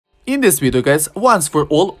In this video guys, once for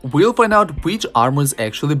all, we'll find out which armor is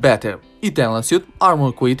actually better, Eternal Suit,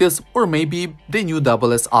 Armor Quietus, or maybe the new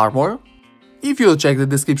SS armor. If you check the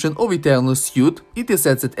description of Eternal Suit, it is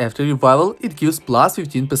said that after revival it gives plus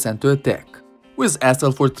 15% to attack. With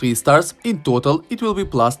Astral for 3 stars, in total it will be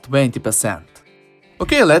plus 20%.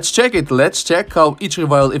 Okay, let's check it, let's check how each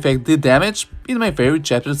revival effect did damage in my favorite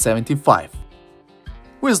chapter 75.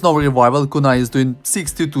 With no revival, Kunai is doing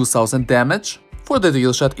 62,000 damage. For the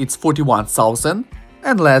drill shot it's 41,000,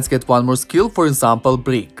 and let's get one more skill, for example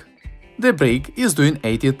Brick. The Brick is doing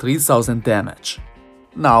 83,000 damage.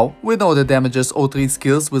 Now we know the damages of 3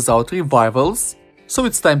 skills without revivals, so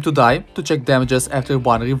it's time to die to check damages after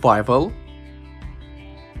 1 revival.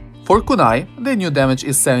 For Kunai, the new damage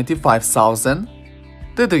is 75,000,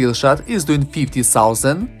 the drill shot is doing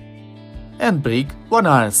 50,000, and Brick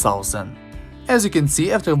 100,000. As you can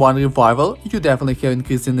see, after 1 revival you definitely have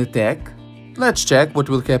increase in attack. Let's check what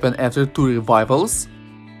will happen after 2 revivals.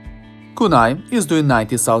 Kunai is doing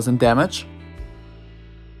 90,000 damage.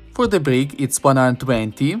 For the Brick it's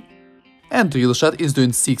 120, and drill shot is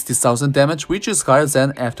doing 60,000 damage, which is higher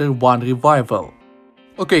than after 1 revival.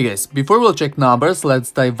 Okay guys, before we'll check numbers,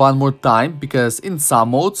 let's die one more time, because in some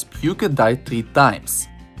modes you can die 3 times.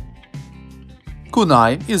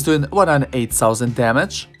 Kunai is doing 108,000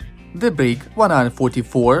 damage, the Brick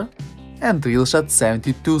 144, and drill shot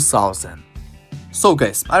 72,000. So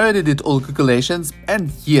guys, I already did all calculations,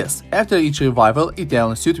 and yes, after each revival,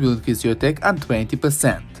 Eternal Suit will increase your attack on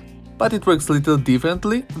 20%. But it works a little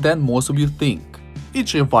differently than most of you think.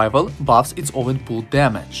 Each revival buffs its own pool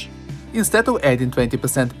damage. Instead of adding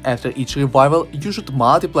 20% after each revival, you should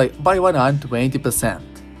multiply by 120%.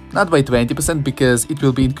 Not by 20% because it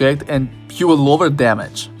will be incorrect and you will lower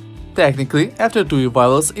damage. Technically, after 2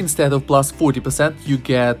 revivals, instead of plus 40%, you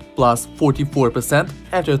get plus 44%.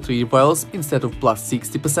 After 3 revivals, instead of plus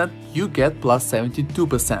 60%, you get plus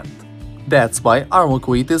 72%. That's why Armor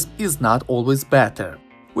Quietus is not always better.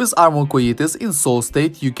 With Armor Quietus in Soul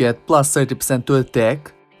State, you get plus 30% to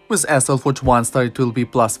attack. With Astral Forge 1 star, it will be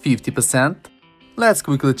plus 50%. Let's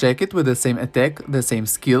quickly check it with the same attack, the same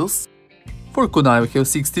skills. For Kunai we have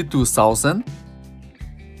 62,000.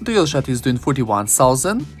 Drill Shot is doing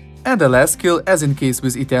 41,000. And the last skill, as in case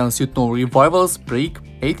with Eternal Suit no revivals, Break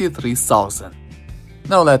 83,000.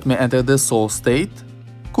 Now let me enter the Soul State.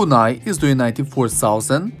 Kunai is doing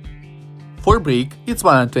 94,000. For Break it's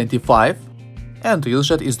 125, and Drill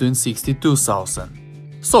Shot is doing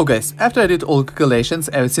 62,000. So guys, after I did all calculations,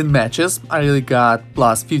 everything matches. I really got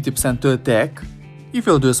plus 50% to attack. If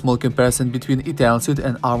you'll do a small comparison between Eternal Suit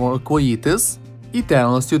and Armor Quietus,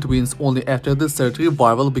 Eternal Suit wins only after the 3rd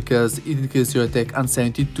revival because it increases your attack on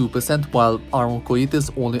 72%, while Armor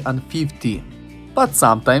Quietus only on 50%. But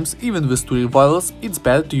sometimes, even with 2 revivals, it's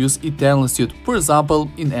better to use Eternal Suit, for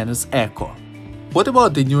example in Endless Echo. What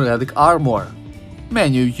about the new Relic armor?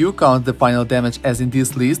 Menu, you count the final damage as in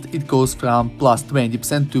this list, it goes from plus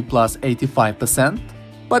 20% to plus 85%,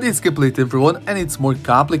 but it's completely wrong and it's more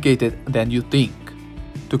complicated than you think.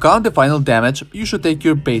 To count the final damage, you should take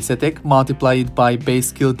your base attack, multiply it by base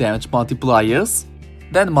skill damage multipliers,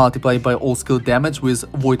 then multiply by all skill damage with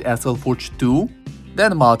Void Astral Forge 2,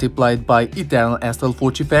 then multiply it by Eternal Astral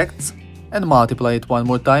Forge effects, and multiply it one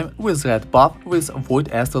more time with Red Buff with Void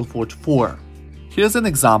Astral Forge 4. Here's an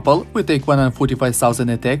example. We take 145,000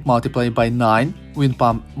 attack, multiply by 9, Wind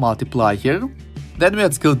Pump multiplier, then we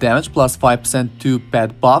add skill damage plus 5% to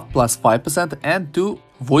Pet Buff plus 5% and to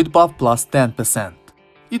Void Buff plus 10%.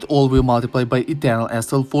 It all will multiply by Eternal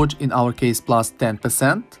Astral Forge, in our case plus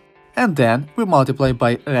 10%, and then we multiply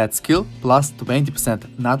by Red Skill plus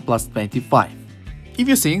 20%, not plus 25%. If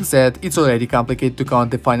you think that it's already complicated to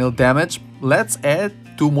count the final damage, let's add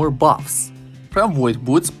 2 more buffs. From Void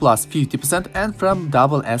Boots plus 50% and from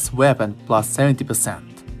SS Weapon plus 70%.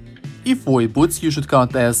 If Void Boots you should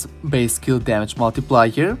count as base skill damage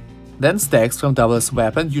multiplier, then stacks from SS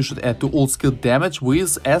Weapon you should add to all skill damage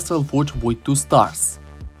with Astral Forge Void 2 stars.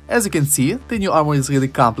 As you can see, the new armor is really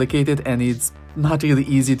complicated and it's not really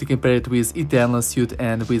easy to compare it with Eternal Suit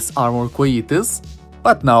and with Armor Quietus.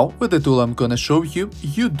 But now, with the tool I'm gonna show you,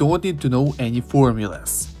 you don't need to know any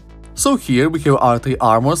formulas. So here we have our 3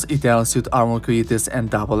 armors, Eternal Suit, Armor Quietus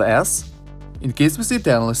and SS. In case with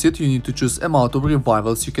Eternal Suit you need to choose amount of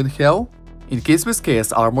revivals you can have. In case with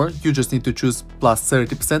KS armor you just need to choose plus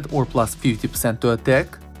 30% or plus 50% to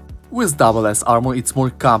attack. With SS armor it's more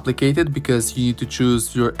complicated because you need to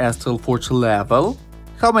choose your Astral Forge level,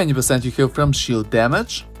 how many percent you have from shield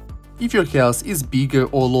damage, if your health is bigger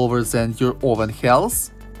or lower than your own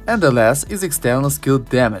health, and the last is external skill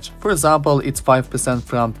damage. For example, it's 5%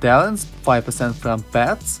 from talents, 5% from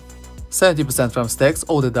pets, 70% from stacks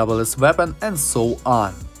or the double-S weapon, and so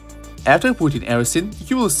on. After putting everything,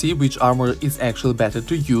 you will see which armor is actually better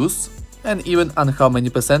to use, and even on how many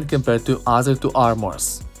percent compared to other two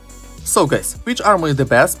armors. So guys, which armor is the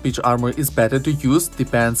best, which armor is better to use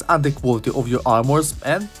depends on the quality of your armors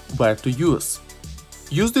and where to use.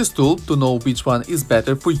 Use this tool to know which one is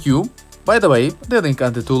better for you. By the way, the link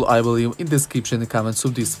on the tool I will leave in the description and comments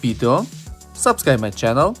of this video. Subscribe my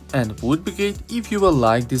channel, and would be great if you will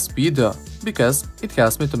like this video, because it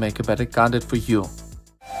helps me to make a better content for you.